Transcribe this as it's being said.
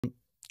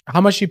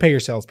How much do you pay your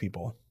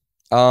salespeople?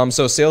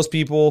 So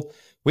salespeople,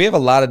 we have a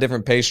lot of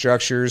different pay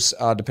structures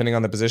depending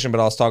on the position, but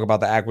I'll talk about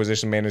the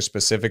acquisition manager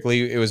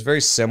specifically. It was very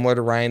similar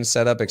to Ryan's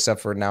setup,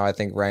 except for now I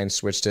think Ryan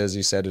switched his.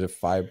 He said it at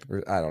 5.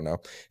 I don't know.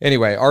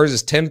 Anyway, ours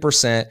is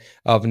 10%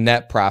 of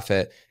net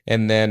profit,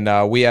 and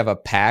then we have a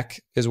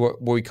pack is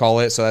what we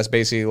call it. So that's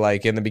basically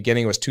like in the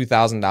beginning it was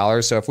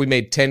 $2,000. So if we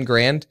made 10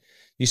 grand,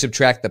 you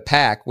subtract the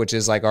pack, which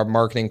is like our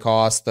marketing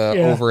costs, the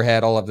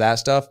overhead, all of that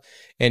stuff,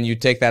 and you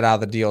take that out of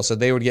the deal. So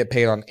they would get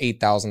paid on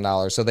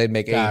 $8,000. So they'd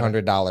make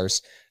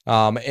 $800.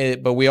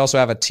 But we also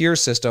have a tier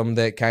system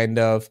that kind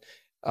of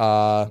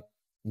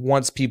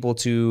wants people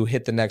to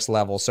hit the next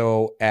level.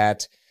 So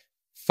at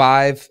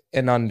 5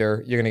 and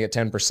under, you're going to get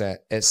 10%.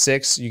 At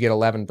 6, you get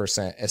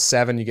 11%. At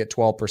 7, you get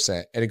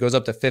 12%. And it goes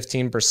up to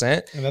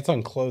 15%. And that's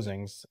on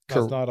closings.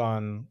 That's not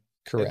on...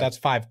 Correct. That's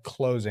 5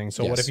 closings.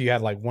 So what if you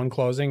had like 1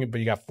 closing, but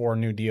you got 4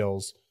 new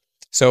deals?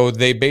 So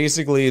they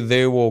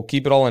will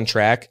keep it all in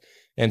track.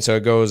 And so it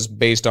goes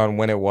based on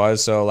when it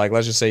was. So like,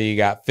 let's just say you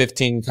got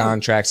 15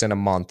 contracts in a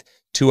month.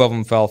 2 of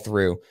them fell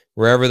through.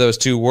 Wherever those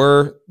 2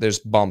 were, there's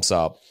bumps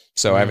up.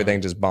 So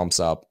everything just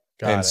bumps up.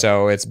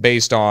 So it's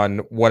based on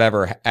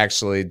whatever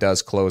actually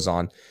does close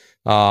on.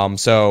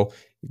 So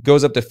it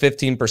goes up to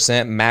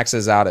 15%,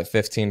 maxes out at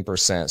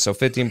 15%. So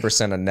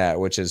 15% of net,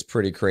 which is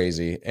pretty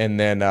crazy. And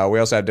then we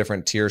also have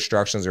different tier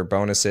structures or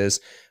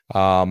bonuses.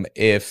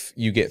 If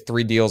you get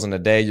 3 deals in a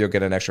day, you'll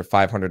get an extra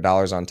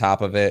 $500 on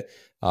top of it.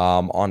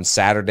 On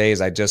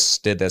Saturdays, I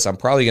just did this. I'm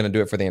probably going to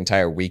do it for the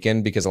entire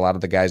weekend because a lot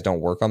of the guys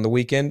don't work on the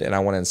weekend and I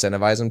want to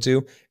incentivize them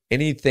to.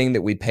 Anything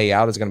that we pay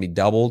out is going to be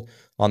doubled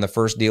on the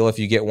first deal. If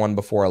you get one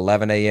before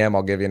 11 a.m.,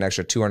 I'll give you an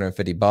extra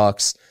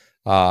 $250.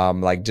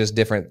 Like just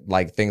different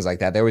like things like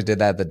that. They always did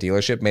that at the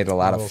dealership, made it a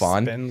lot of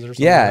fun.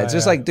 Yeah, it's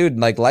just like, dude,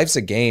 like life's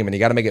a game and you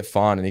got to make it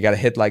fun and you got to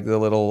hit like the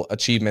little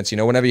achievements. You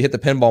know, whenever you hit the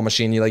pinball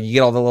machine, you get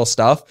all the little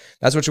stuff.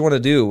 That's what you want to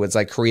do. It's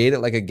like create it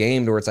like a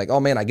game to where it's like, oh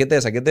man, I get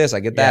this, I get this,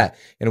 I get that.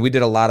 And we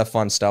did a lot of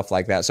fun stuff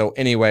like that. So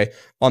anyway,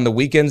 on the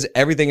weekends,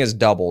 everything is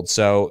doubled.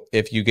 So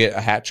if you get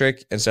a hat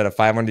trick, instead of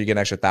 500, you get an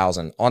extra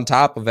 1,000 on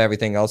top of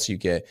everything else you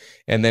get.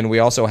 And then we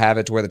also have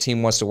it to where the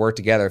team wants to work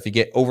together. If you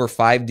get over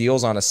 5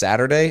 deals on a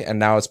Saturday, and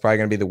now it's probably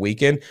going to be the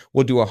weekend,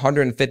 we'll do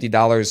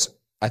 $150.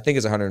 I think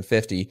it's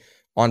 $150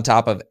 on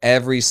top of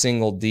every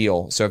single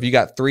deal. So if you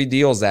got 3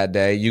 deals that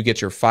day, you get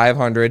your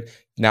 500,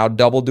 now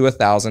doubled to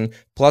 1,000,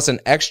 plus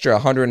an extra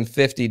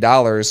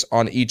 $150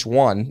 on each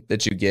one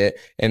that you get,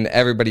 and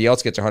everybody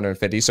else gets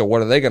 150. So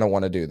what are they going to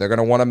want to do? They're going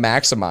to want to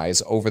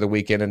maximize over the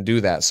weekend and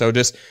do that. So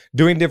just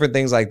doing different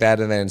things like that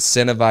and then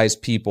incentivize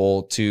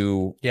people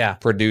to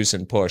produce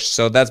and push.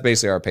 So that's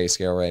basically our pay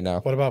scale right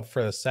now. What about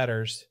for the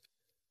setters?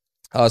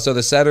 So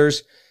the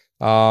setters,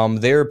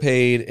 they're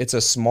paid, it's a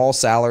small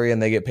salary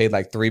and they get paid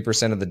like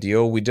 3% of the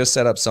deal. We just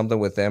set up something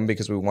with them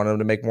because we want them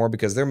to make more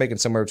because they're making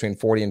somewhere between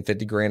 40 and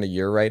 50 grand a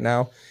year right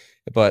now.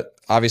 But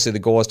obviously the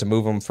goal is to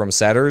move them from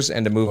setters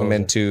and to move them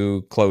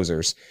into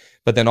closers.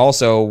 But then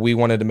also we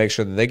wanted to make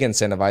sure that they get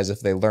incentivized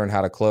if they learn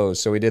how to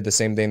close. So we did the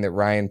same thing that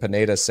Ryan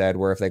Pineda said,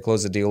 where if they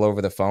close the deal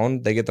over the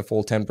phone, they get the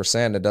full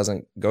 10%. It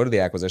doesn't go to the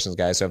acquisitions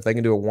guy. So if they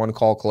can do a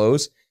 1-call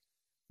close,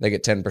 they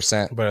get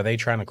 10%. But are they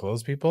trying to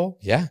close people?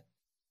 Yeah.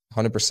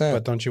 100%.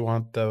 But don't you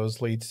want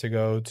those leads to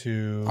go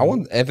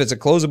to... if it's a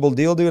closable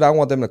deal, dude, I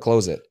want them to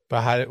close it.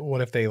 But what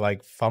if they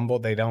like fumble,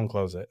 they don't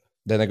close it?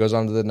 Then it goes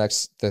on to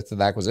the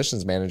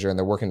acquisitions manager and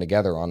they're working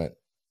together on it.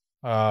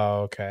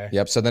 Oh, okay.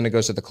 Yep. So then it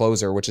goes to the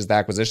closer, which is the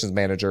acquisitions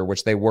manager,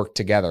 which they work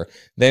together.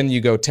 Then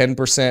you go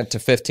 10% to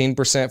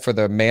 15% for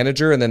the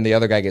manager, and then the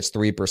other guy gets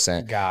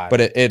 3%.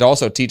 But it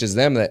also teaches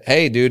them that,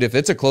 hey, dude, if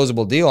it's a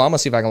closable deal, I'm gonna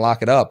see if I can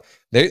lock it up.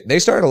 They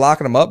started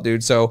locking them up,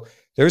 dude. So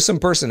there's some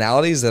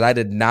personalities that I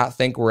did not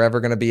think were ever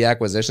going to be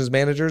acquisitions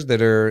managers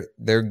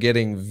they're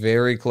getting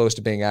very close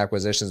to being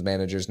acquisitions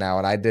managers now.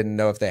 And I didn't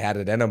know if they had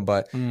it in them,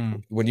 but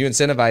when you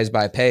incentivize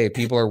by pay,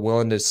 people are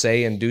willing to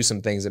say and do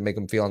some things that make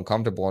them feel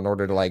uncomfortable in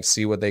order to like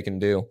see what they can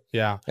do.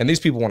 Yeah. And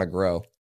these people want to grow.